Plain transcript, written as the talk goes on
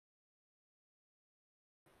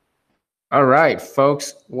All right,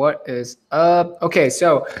 folks, what is up? Okay,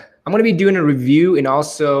 so I'm going to be doing a review and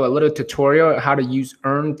also a little tutorial on how to use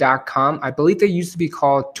earn.com. I believe they used to be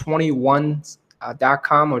called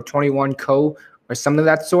 21.com or 21co or something of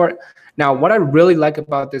that sort. Now, what I really like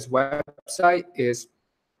about this website is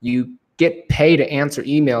you get paid to answer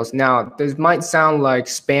emails. Now, this might sound like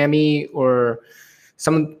spammy or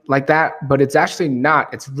something like that, but it's actually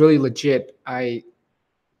not. It's really legit. I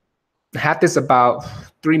had this about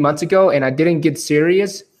 3 months ago and I didn't get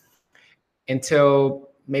serious until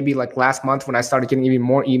maybe like last month when I started getting even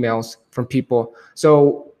more emails from people.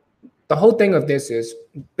 So the whole thing of this is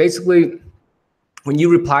basically when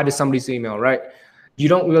you reply to somebody's email, right? You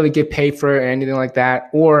don't really get paid for it or anything like that.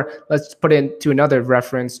 Or let's put it into another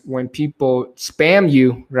reference, when people spam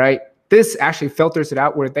you, right? This actually filters it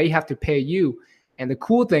out where they have to pay you. And the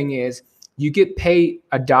cool thing is you get paid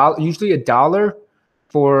 $1, usually $1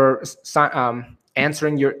 for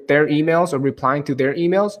answering their emails or replying to their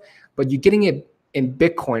emails, but you're getting it in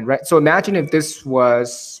Bitcoin, right? So imagine if this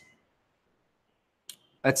was,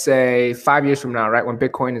 let's say 5 years from now, right? When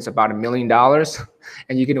Bitcoin is about $1 million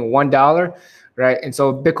and you're getting $1, right? And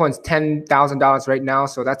so Bitcoin's $10,000 right now.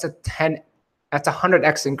 So that's a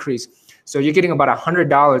 100x increase. So you're getting about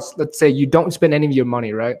 $100. Let's say you don't spend any of your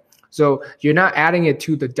money, right? So you're not adding it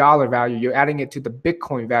to the dollar value, you're adding it to the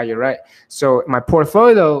Bitcoin value, right? So my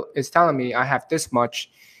portfolio is telling me I have this much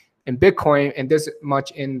in Bitcoin and this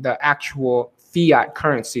much in the actual fiat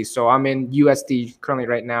currency. So I'm in USD currently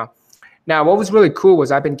right now. Now, what was really cool was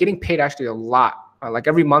I've been getting paid actually a lot. Like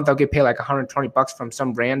every month I'll get paid like 120 bucks from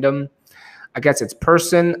some random, I guess it's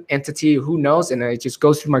person, entity, who knows? And it just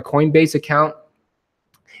goes through my Coinbase account.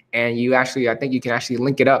 And I think you can actually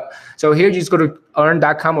link it up. So here you just go to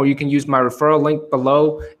earn.com, or you can use my referral link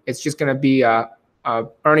below. It's just going to be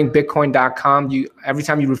earningbitcoin.com. Every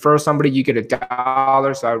time you refer somebody, you get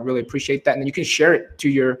 $1. So I really appreciate that. And then you can share it to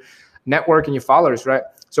your network and your followers, right?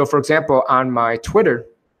 So for example, on my Twitter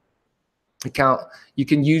account, you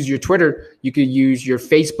can use your Twitter, you could use your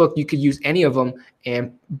Facebook, you could use any of them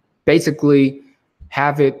and basically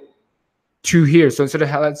have it to here. So instead of,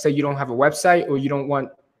 let's say you don't have a website or you don't want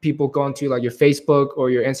people going to like your Facebook or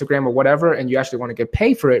your Instagram or whatever, and you actually want to get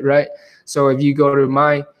paid for it, right? So if you go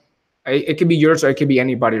to it could be yours or it could be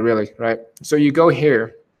anybody really, right? So you go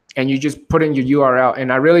here and you just put in your URL.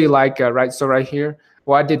 And I really like, right? So right here,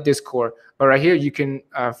 well, I did Discord, but right here, you can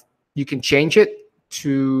change it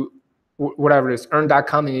to whatever it is,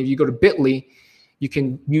 earn.com. And if you go to Bitly, you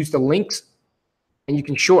can use the links and you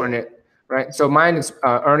can shorten it, right? So mine is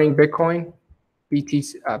earning Bitcoin,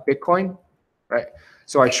 Bitcoin, right?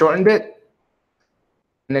 So I shortened it,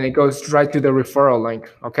 and then it goes right to the referral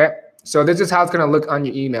link, okay? So this is how it's gonna look on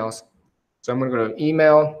your emails. So I'm gonna go to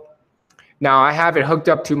email. Now I have it hooked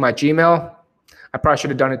up to my Gmail. I probably should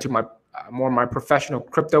have done it to my my professional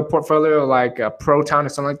crypto portfolio, like Proton or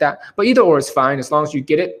something like that. But either or is fine as long as you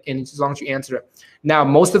get it and as long as you answer it. Now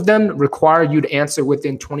most of them require you to answer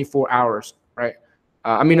within 24 hours, right?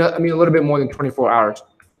 I mean a little bit more than 24 hours.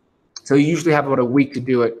 So you usually have about a week to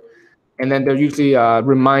do it. And then they'll usually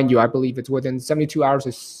remind you, I believe it's within 72 hours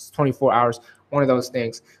or 24 hours, one of those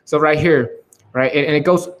things. So right here, right, and it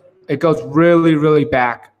goes really, really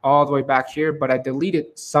back, all the way back here, but I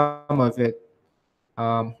deleted some of it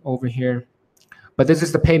over here. But this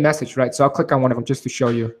is the pay message, right? So I'll click on one of them just to show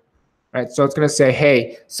you, right? So it's gonna say,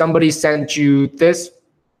 hey, somebody sent you this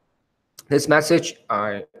message.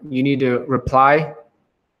 You need to reply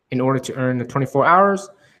in order to earn the 24 hours.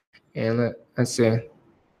 And let's see.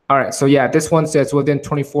 All right, so yeah, this one says within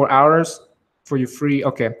 24 hours for your free.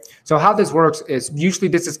 Okay, so how this works is usually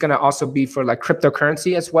this is gonna also be for like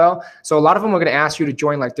cryptocurrency as well. So a lot of them are gonna ask you to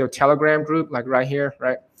join like their Telegram group, like right here,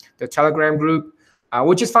 right? The Telegram group,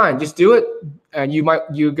 which is fine, just do it. And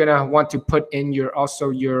you're gonna want to put in your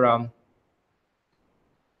Ethereum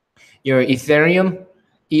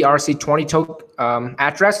ERC20 token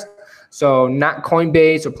address. So not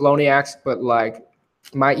Coinbase or Poloniex, but like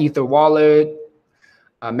my Ether wallet,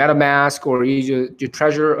 MetaMask, or your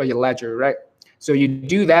Treasure or your Ledger, right? So you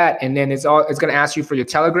do that, and then it's going to ask you for your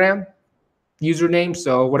Telegram username,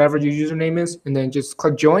 so whatever your username is, and then just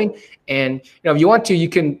click join. And if you want to, you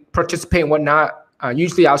can participate and whatnot.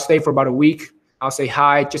 Usually, I'll stay for about a week. I'll say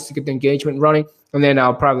hi just to get the engagement running, and then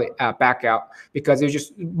I'll probably back out because there's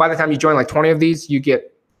just by the time you join like 20 of these,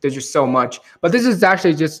 there's just so much. But this is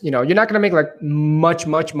actually just, you're not going to make like much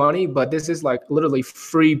money, but this is like literally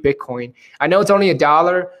free Bitcoin. I know it's only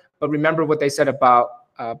 $1, but remember what they said about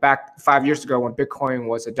back 5 years ago when Bitcoin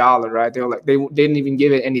was $1, right? They were like, they didn't even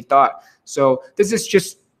give it any thought. So this is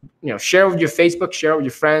just, share with your Facebook, share with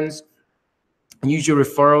your friends, and use your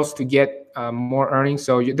referrals to get more earnings.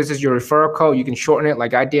 So this is your referral code. You can shorten it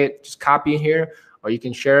like I did, just copy it here, or you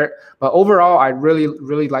can share it. But overall, I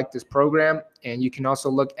really like this program. And you can also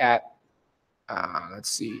look at, let's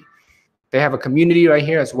see, they have a community right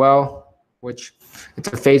here as well, which it's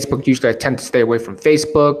a Facebook. Usually I tend to stay away from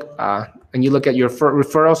Facebook. And you look at your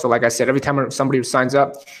referral. So like I said, every time somebody signs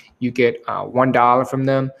up, you get $1 from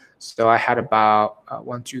them. So I had about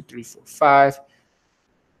 1, 2, 3, 4, 5.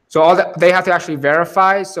 So all that they have to actually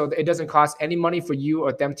verify. So it doesn't cost any money for you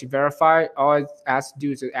or them to verify. All it asks to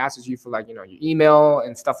do is it asks you for like, your email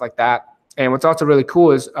and stuff like that. And what's also really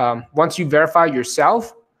cool is once you verify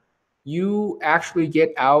yourself, you actually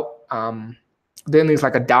get out then there's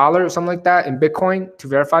like $1 or something like that in Bitcoin to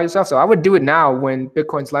verify yourself. So I would do it now when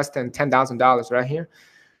Bitcoin's less than $10,000 right here.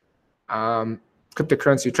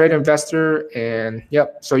 Cryptocurrency trader investor, and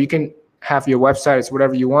yep. So you can have your website. It's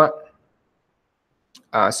whatever you want.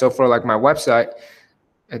 So for like my website,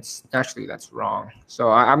 it's actually that's wrong. So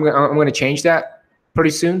I'm gonna change that pretty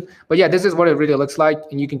soon. But yeah, this is what it really looks like,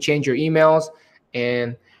 and you can change your emails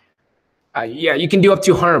and. Yeah, you can do up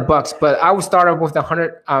to $100, but I would start off with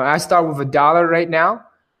 100. I start with $1 right now,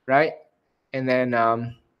 right? And then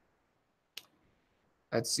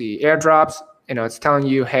let's see, airdrops. It's telling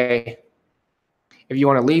you, hey, if you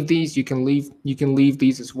want to leave these, you can leave. You can leave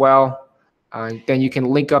these as well. Then you can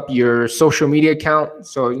link up your social media account.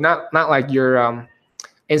 So not like your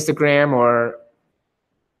Instagram or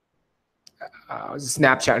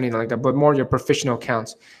Snapchat or anything like that, but more your professional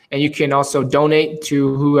accounts. And you can also donate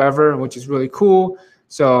to whoever, which is really cool.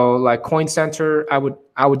 So like Coin Center, I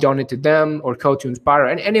would donate to them, or Code to Inspire,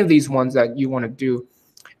 and any of these ones that you want to do.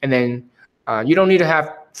 And then you don't need to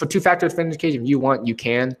have for two-factor authentication. If you want, you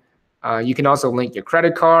can. You can also link your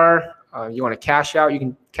credit card. You want to cash out, you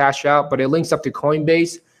can cash out, but it links up to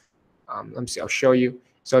Coinbase. Let me see, I'll show you.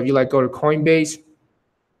 So if you like go to Coinbase,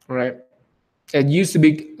 right? It used to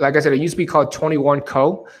be, like I said, it used to be called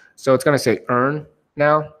 21Co. So it's going to say earn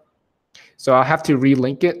now. So I'll have to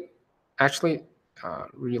relink it, actually,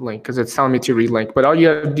 relink, because it's telling me to relink. But all you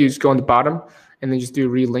have to do is go on the bottom and then just do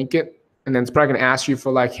relink it. And then it's probably going to ask you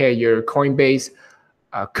for like, hey, your Coinbase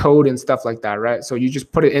code and stuff like that, right? So you just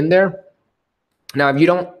put it in there. Now, if you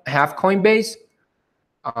don't have Coinbase,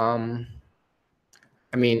 I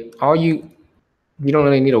mean, you don't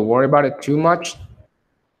really need to worry about it too much.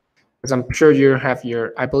 Because I'm sure you have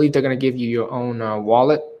I believe they're going to give you your own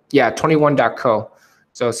wallet. Yeah, 21.co.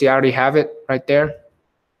 So see, I already have it right there.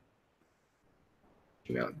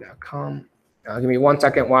 Gmail.com. Give me 1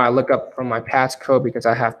 second while I look up from my passcode, because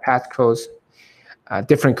I have passcodes,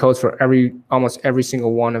 different codes for almost every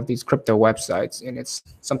single one of these crypto websites. And it's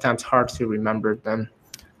sometimes hard to remember them.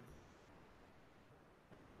 I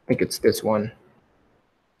think it's this one.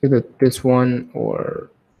 Either this one or,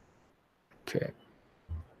 okay.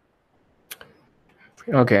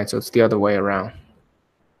 Okay, so it's the other way around.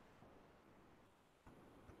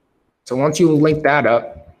 So once you link that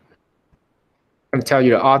up, I'm going to tell you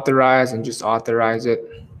to authorize and just authorize it.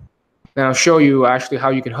 Then I'll show you actually how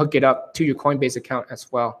you can hook it up to your Coinbase account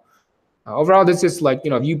as well. Overall, this is like,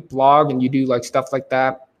 if you blog and you do like stuff like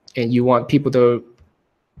that and you want people to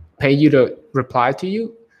pay you to reply to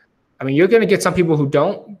you, I mean, you're going to get some people who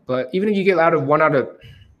don't, but even if you get one out of,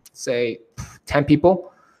 say, 10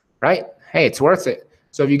 people, right? Hey, it's worth it.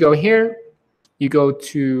 So if you go here, you go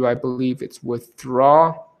to, I believe it's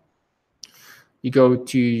withdraw. You go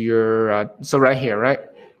to your, so right here, right?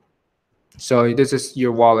 So this is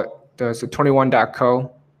your wallet. There's a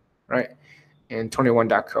 21.co, right? And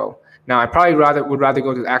 21.co. Now, I probably would rather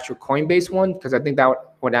go to the actual Coinbase one, because I think that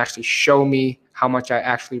would actually show me how much I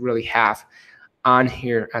actually really have on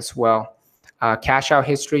here as well. Cash out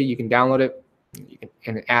history, you can download it,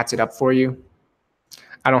 and it adds it up for you.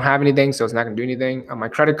 I don't have anything, so it's not going to do anything. On my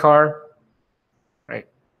credit card, right?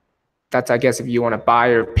 That's, I guess, if you want to buy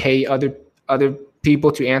or pay other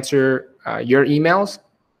people to answer your emails.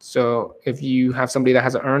 So if you have somebody that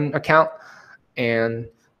has an earn account and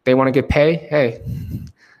they want to get paid, hey,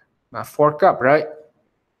 fork up, right?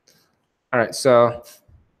 All right, so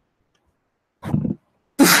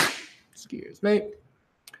excuse me.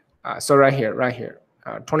 So right here,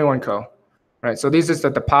 21Co. Right, so this is the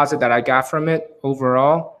deposit that I got from it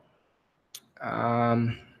overall. Oh,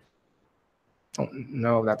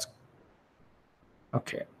 no, that's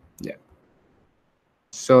okay. Yeah.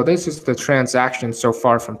 So this is the transaction so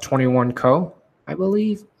far from 21Co, I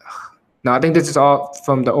believe. No, I think this is all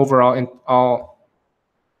from the overall in all.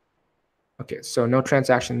 Okay, so no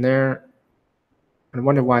transaction there. I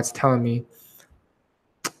wonder why it's telling me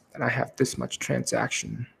that I have this much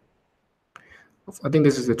transaction. I think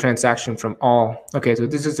this is the transaction from all. Okay, so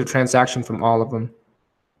this is the transaction from all of them.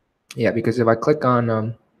 Yeah, because if I click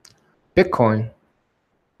on Bitcoin,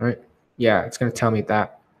 right? Yeah, it's going to tell me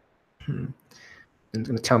that. It's going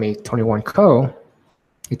to tell me 21 co.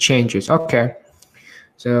 It changes. Okay.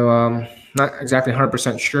 So not exactly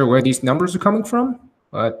 100% sure where these numbers are coming from,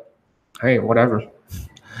 but hey, whatever.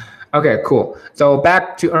 Okay, cool. So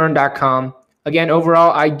back to earn.com. Again,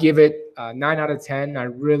 overall, I give it 9 out of 10. I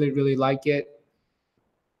really, really like it.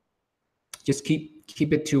 Just keep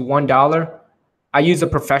it to $1. I use a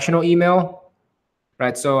professional email,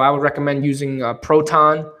 right? So I would recommend using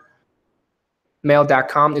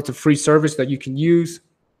protonmail.com. It's a free service that you can use.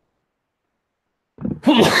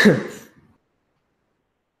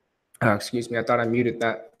 Excuse me, I thought I muted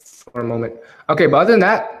that for a moment. Okay, but other than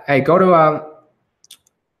that, hey, go to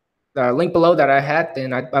the link below that I had,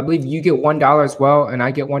 then I believe you get $1 as well, and I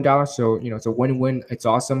get $1. So it's a win-win. It's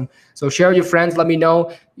awesome. So share with your friends. Let me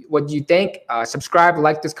know what you think. Subscribe,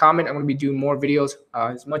 like this, comment. I'm going to be doing more videos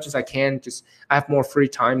as much as I can. Just I have more free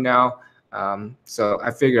time now, so I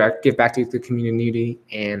figured I'd give back to the community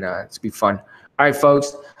and it's be fun. All right,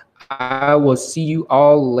 folks. I will see you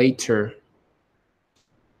all later.